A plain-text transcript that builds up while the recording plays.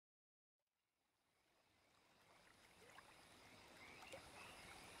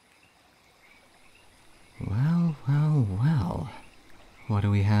What do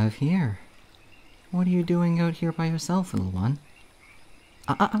we have here? What are you doing out here by yourself, little one?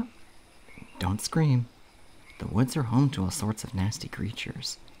 Don't scream. The woods are home to all sorts of nasty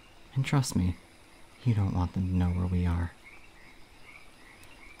creatures. And trust me, you don't want them to know where we are.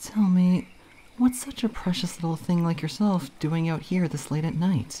 Tell me, what's such a precious little thing like yourself doing out here this late at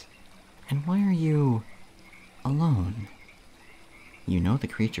night? And why are you alone? You know the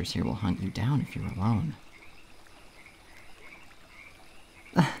creatures here will hunt you down if you're alone.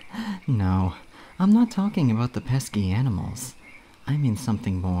 No, I'm not talking about the pesky animals. I mean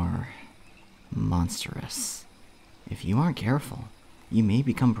something more monstrous. If you aren't careful, you may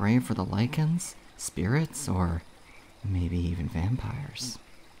become prey for the lichens, spirits, or maybe even vampires.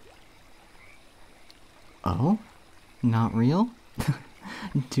 Oh? Not real?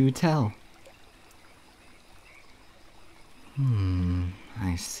 Do tell.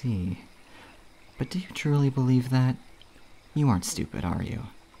 I see. But do you truly believe that? You aren't stupid, are you?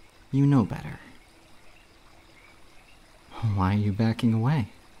 You know better. Why are you backing away?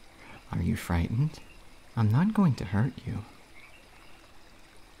 Are you frightened? I'm not going to hurt you.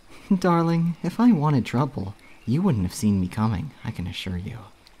 Darling, if I wanted trouble, you wouldn't have seen me coming, I can assure you.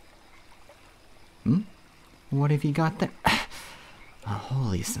 What have you got there? A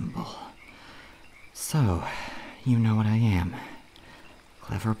holy symbol. So, you know what I am.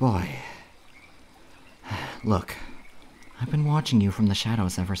 Clever boy. Look, I've been watching you from the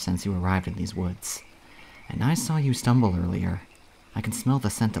shadows ever since you arrived in these woods. And I saw you stumble earlier. I can smell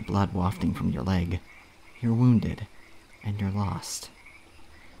the scent of blood wafting from your leg. You're wounded, and you're lost.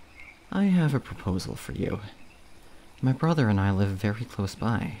 I have a proposal for you. My brother and I live very close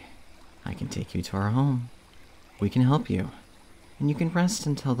by. I can take you to our home. We can help you, and you can rest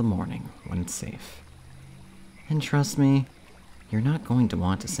until the morning when it's safe. And trust me, you're not going to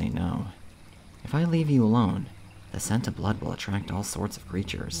want to say no. If I leave you alone, the scent of blood will attract all sorts of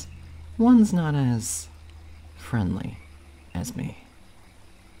creatures. One's not as friendly as me.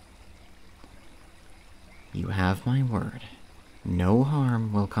 You have my word. No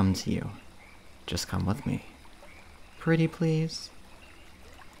harm will come to you. Just come with me. Pretty please?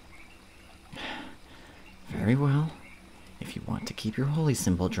 Very well. If you want to keep your holy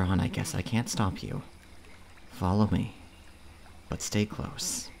symbol drawn, I guess I can't stop you. Follow me. But stay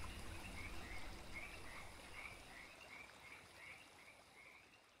close.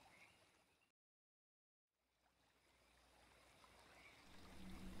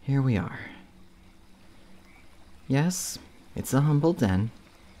 Here we are. Yes, it's a humble den.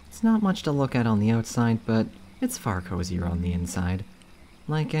 It's not much to look at on the outside, but it's far cozier on the inside.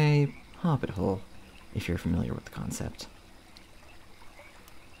 Like a hobbit hole, if you're familiar with the concept.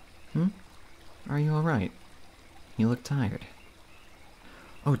 Are you alright? You look tired.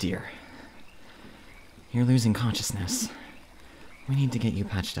 Oh dear. You're losing consciousness. We need to get you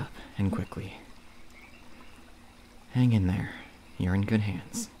patched up, and quickly. Hang in there. You're in good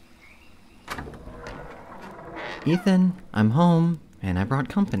hands. Ethan, I'm home, and I brought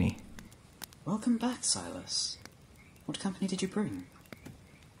company. Welcome back, Silas. What company did you bring?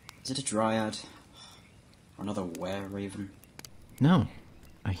 Is it a dryad? Or another were-raven? No,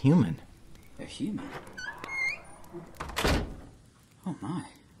 a human. A human? Oh my.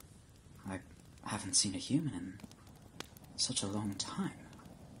 I haven't seen a human in such a long time.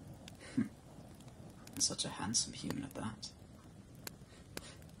 And such a handsome human at that.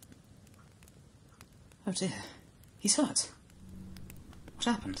 Oh dear. He's hurt. What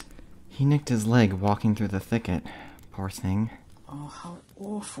happened? He nicked his leg walking through the thicket. Poor thing. Oh, how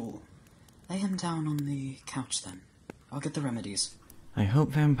awful. Lay him down on the couch then. I'll get the remedies. I hope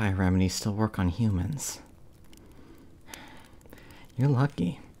vampire remedies still work on humans. You're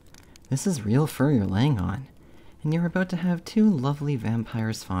lucky. This is real fur you're laying on, and you're about to have two lovely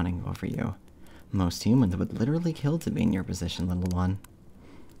vampires fawning over you. Most humans would literally kill to be in your position, little one.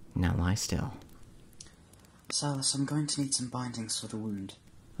 Now lie still. Silas, I'm going to need some bindings for the wound.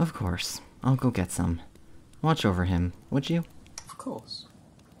 Of course. I'll go get some. Watch over him, would you? Of course.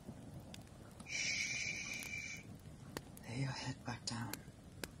 Shh. Lay your head back down.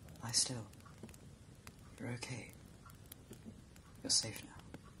 Lie still. You're okay. You're safe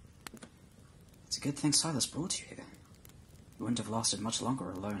now. It's a good thing Silas brought you here. You wouldn't have lasted much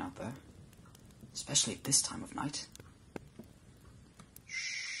longer alone out there. Especially at this time of night.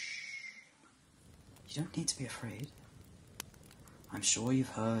 You don't need to be afraid. I'm sure you've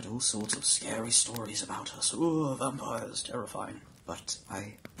heard all sorts of scary stories about us. Oh, vampires, terrifying. But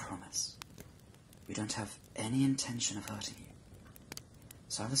I promise, we don't have any intention of hurting you.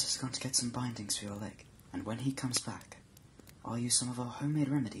 Silas is going to get some bindings for your leg, and when he comes back, I'll use some of our homemade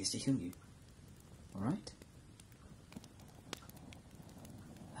remedies to heal you. Alright?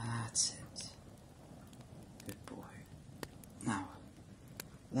 That's it. Good boy. Now,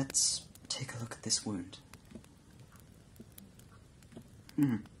 let's take a look at this wound.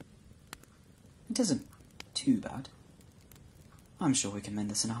 It isn't too bad. I'm sure we can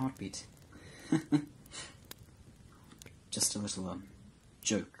mend this in a heartbeat. Just a little,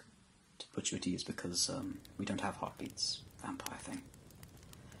 joke to put you at ease because, we don't have heartbeats. Vampire thing.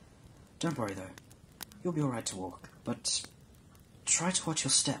 Don't worry though. You'll be alright to walk, but try to watch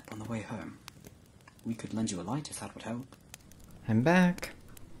your step on the way home. We could lend you a light if that would help. I'm back.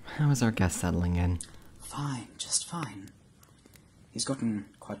 How is our guest settling in? Fine, just fine. He's gotten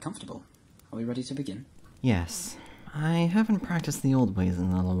quite comfortable. Are we ready to begin? Yes. I haven't practiced the old ways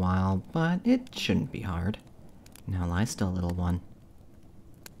in a little while, but it shouldn't be hard. Now lie still, little one.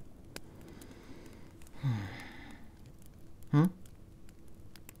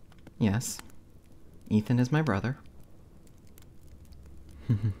 Yes. Ethan is my brother.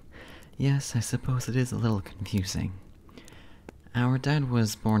 Yes, I suppose it is a little confusing. Our dad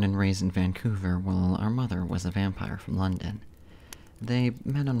was born and raised in Vancouver, while our mother was a vampire from London. They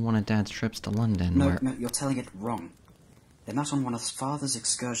met on one of Dad's trips to London, No, you're telling it wrong. They met on one of Father's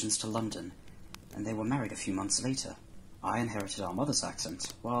excursions to London, and they were married a few months later. I inherited our mother's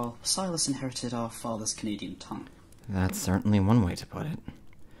accent, while Silas inherited our father's Canadian tongue. That's certainly one way to put it.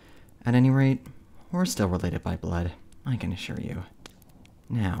 At any rate, we're still related by blood, I can assure you.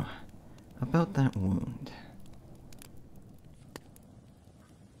 Now, about that wound.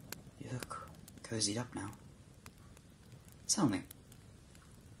 You look cozied up now. Tell me,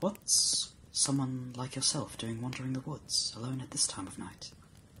 what's someone like yourself doing wandering the woods alone at this time of night?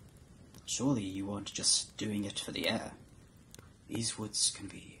 Surely you weren't just doing it for the air. These woods can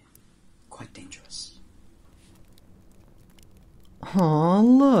be quite dangerous. Aw,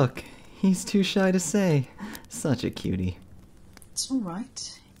 look! He's too shy to say. Such a cutie. It's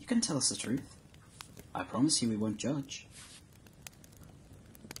alright. You can tell us the truth. I promise you we won't judge.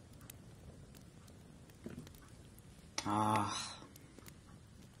 I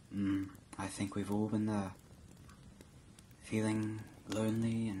think we've all been there. Feeling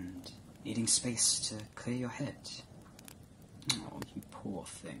lonely and needing space to clear your head. Oh, you poor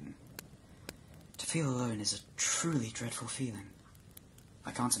thing. To feel alone is a truly dreadful feeling.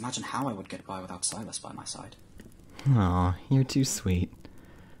 I can't imagine how I would get by without Silas by my side. Aw, you're too sweet.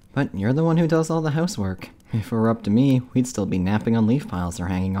 But you're the one who does all the housework. If it were up to me, we'd still be napping on leaf piles or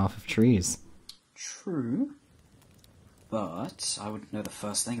hanging off of trees. True. But I wouldn't know the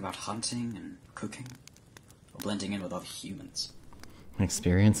first thing about hunting and cooking, or blending in with other humans.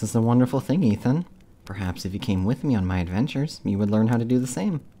 Experience is a wonderful thing, Ethan. Perhaps if you came with me on my adventures, you would learn how to do the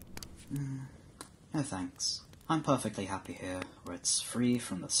same. No thanks. I'm perfectly happy here, where it's free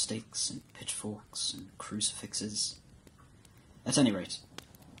from the stakes and pitchforks and crucifixes. At any rate,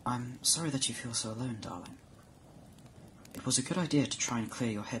 I'm sorry that you feel so alone, darling. It was a good idea to try and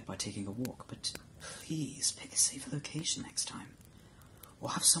clear your head by taking a walk, but please pick a safer location next time, or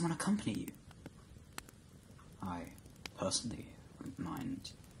have someone accompany you. I, personally, wouldn't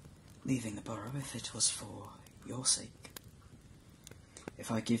mind leaving the borough if it was for your sake.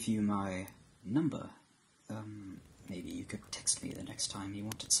 If I give you my number, maybe you could text me the next time you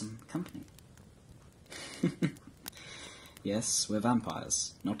wanted some company. Yes, we're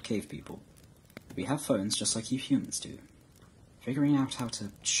vampires, not cave people. We have phones just like you humans do. Figuring out how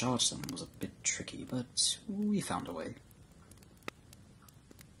to charge them was a bit tricky, but we found a way.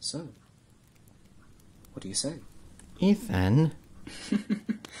 So, what do you say? Ethan?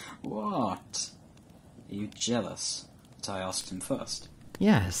 What? Are you jealous that I asked him first?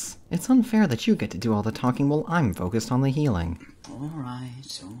 Yes, it's unfair that you get to do all the talking while I'm focused on the healing.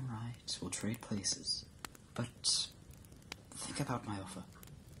 Alright, we'll trade places. But think about my offer,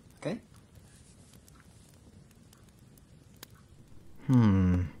 okay?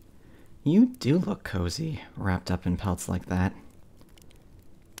 You do look cozy, wrapped up in pelts like that.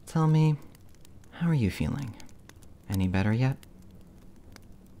 Tell me, how are you feeling? Any better yet?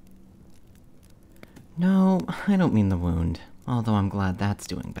 No, I don't mean the wound, although I'm glad that's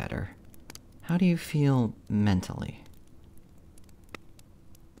doing better. How do you feel mentally?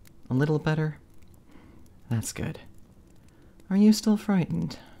 A little better? That's good. Are you still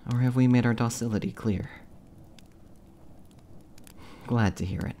frightened, or have we made our docility clear? Glad to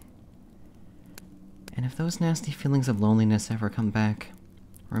hear it. And if those nasty feelings of loneliness ever come back,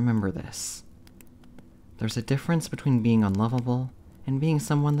 remember this. There's a difference between being unlovable and being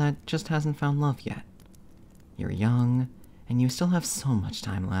someone that just hasn't found love yet. You're young, and you still have so much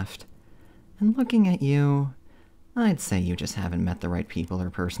time left. And looking at you, I'd say you just haven't met the right people or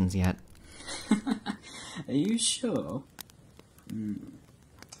persons yet. Are you sure?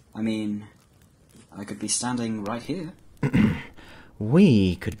 I mean, I could be standing right here.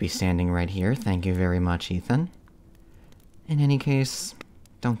 We could be standing right here, thank you very much, Ethan. In any case,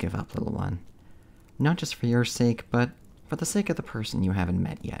 don't give up, little one. Not just for your sake, but for the sake of the person you haven't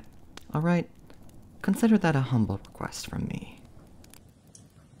met yet. Alright? Consider that a humble request from me.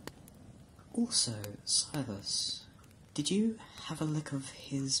 Also, Silas, did you have a lick of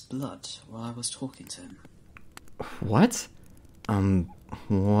his blood while I was talking to him? What?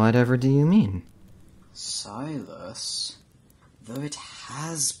 Whatever do you mean? Silas, though it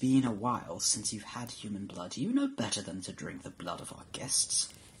has been a while since you've had human blood, you know better than to drink the blood of our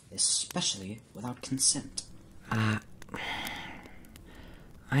guests, especially without consent. I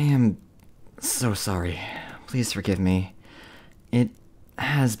am so sorry. Please forgive me. It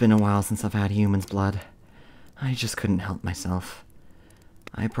has been a while since I've had human's blood. I just couldn't help myself.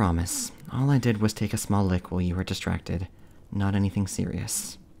 I promise, all I did was take a small lick while you were distracted. Not anything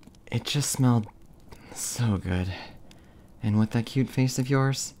serious. It just smelled so good. And with that cute face of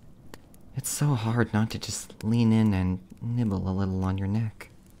yours, it's so hard not to just lean in and nibble a little on your neck.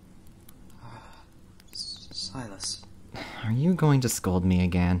 Silas. Are you going to scold me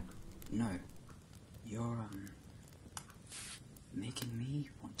again? No. You're, making me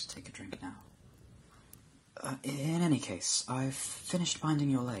want to take a drink now. In any case, I've finished binding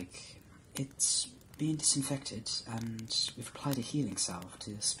your leg. It's been disinfected, and we've applied a healing salve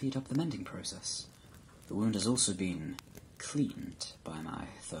to speed up the mending process. The wound has also been cleaned by my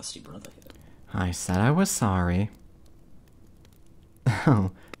thirsty brother here. I said I was sorry.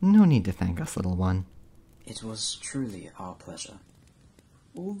 Oh, no need to thank us, little one. It was truly our pleasure.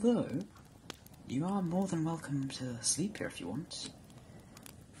 Although, you are more than welcome to sleep here if you want.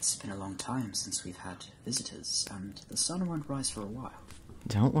 It's been a long time since we've had visitors, and the sun won't rise for a while.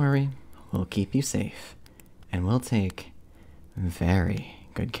 Don't worry, we'll keep you safe, and we'll take very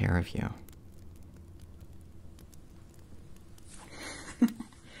good care of you.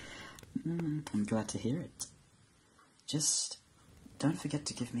 I'm glad to hear it. Just don't forget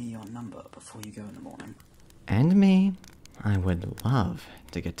to give me your number before you go in the morning. And me. I would love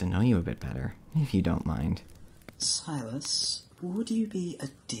to get to know you a bit better, if you don't mind. Silas, would you be a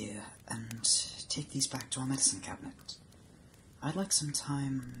dear and take these back to our medicine cabinet? I'd like some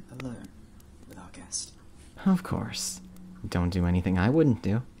time alone with our guest. Of course. Don't do anything I wouldn't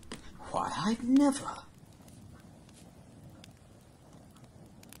do. Why, I'd never.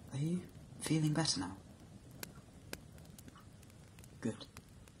 Are you feeling better now? Good.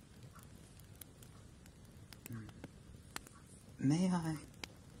 May I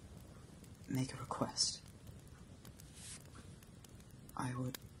make a request? I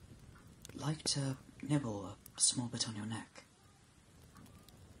would like to nibble a small bit on your neck,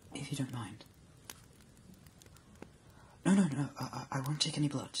 if you don't mind. No, I won't take any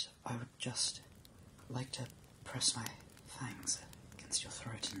blood. I would just like to press my fangs against your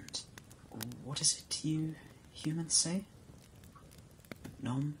throat and... What is it you humans say?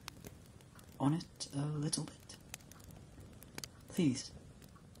 Nom on it a little bit? Please.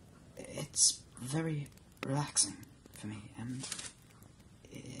 It's very relaxing for me, and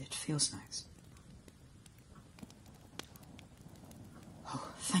it feels nice.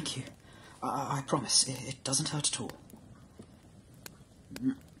 Oh, thank you. I promise, it doesn't hurt at all.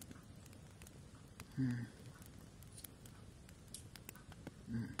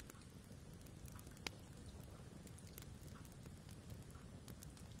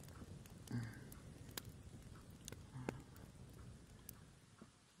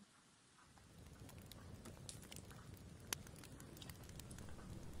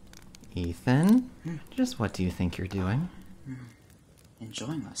 Ethan? Just what do you think you're doing?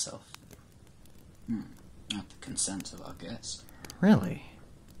 Enjoying myself. At the consent of our guest. Really?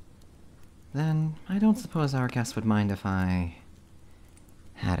 Then I don't suppose our guest would mind if I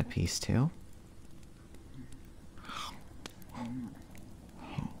had a piece too.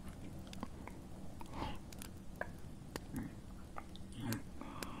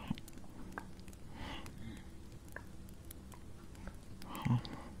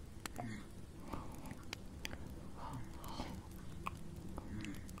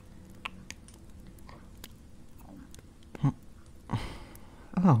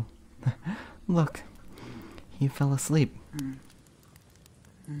 Oh, look, he fell asleep.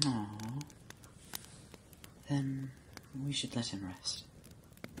 Aww. Then we should let him rest.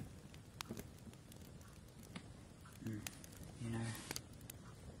 You know,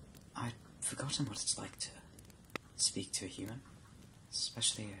 I'd forgotten what it's like to speak to a human,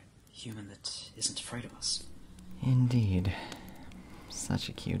 especially a human that isn't afraid of us. Indeed. Such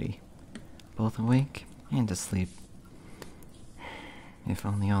a cutie. Both awake and asleep. If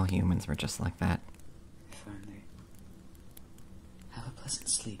only all humans were just like that. If only. Have a pleasant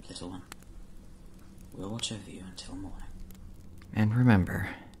sleep, little one. We'll watch over you until morning. And remember,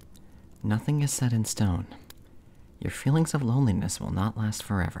 nothing is set in stone. Your feelings of loneliness will not last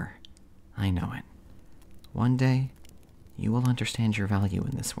forever. I know it. One day, you will understand your value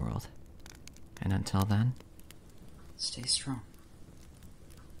in this world. And until then, stay strong.